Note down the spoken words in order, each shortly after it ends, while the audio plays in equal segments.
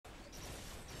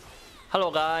Hello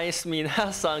guys,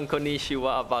 minasan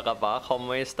konnichiwa, apa kabar?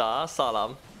 ¿Cómo está?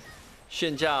 Salam.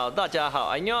 xin chào, 大家好.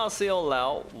 안녕하세요,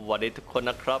 Lao.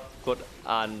 Waditukhona krab, good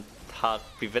and tak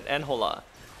pivot and hola.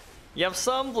 You have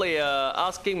some player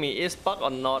asking me is bug or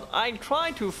not. I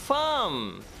try to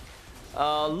farm.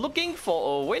 Looking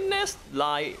for a witness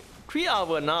like 3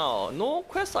 hours now. No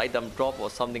quest item drop or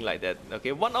something like that.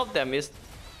 Okay, one of them is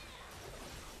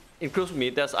includes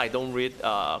me that I don't read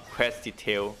quest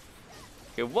detail.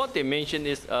 Okay, what they mention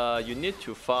is you need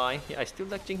to find. I still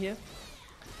lagging here.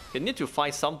 You need to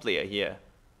find some player here,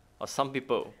 or some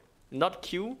people, not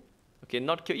kill. Okay,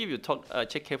 not kill. If you talk,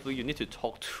 check carefully. You need to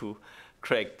talk to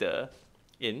character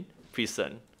in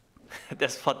prison.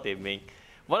 That's what they mean.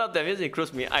 One of them is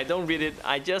includes me. I don't read it.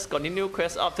 I just continue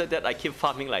quest. After that, I keep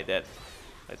farming like that.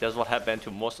 That's what happened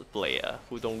to most player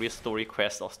who don't read story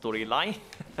quest or storyline.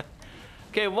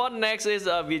 Okay, what next is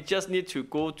we just need to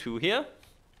go to here.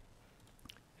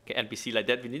 Okay, NPC like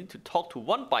that. We need to talk to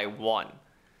one by one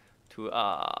to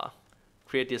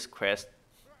create this quest.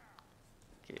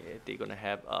 Okay, they're gonna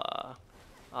have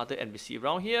other NPC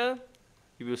around here.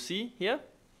 You will see here.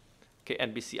 Okay,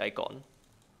 NPC icon.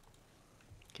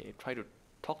 Okay, try to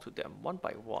talk to them one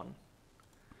by one.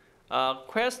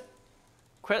 Quest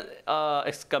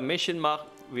exclamation mark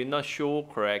will not show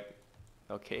correct.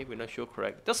 Okay, will not show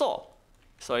correct. That's all.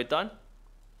 So it's done.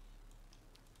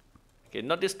 Okay,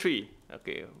 not this tree.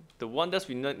 Okay, the one that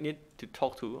we need to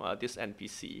talk to this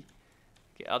NPC.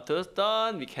 Okay, after it's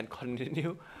done, we can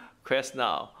continue quest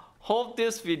now. Hope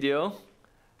this video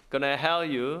gonna help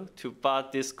you to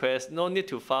pass this quest. No need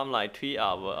to farm like 3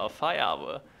 hours or 5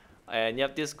 hours. And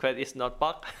yet this quest is not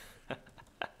bug.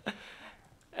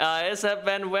 It's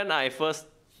happened when I first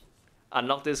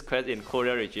unlocked this quest in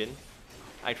Korea region.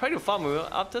 I tried to farm it.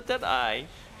 After that I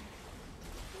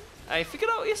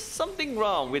figured out it's something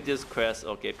wrong with this quest.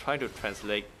 Okay, try to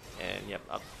translate, and yep,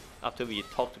 after we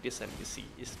talk to this NPC,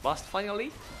 it's passed finally.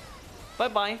 Bye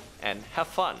bye and have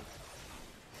fun.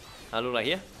 Look like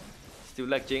here, still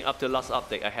lagging after last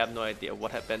update. I have no idea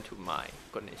what happened to my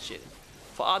connection.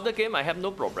 For other game, I have no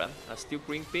problem. Still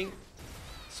green ping,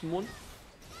 smooth.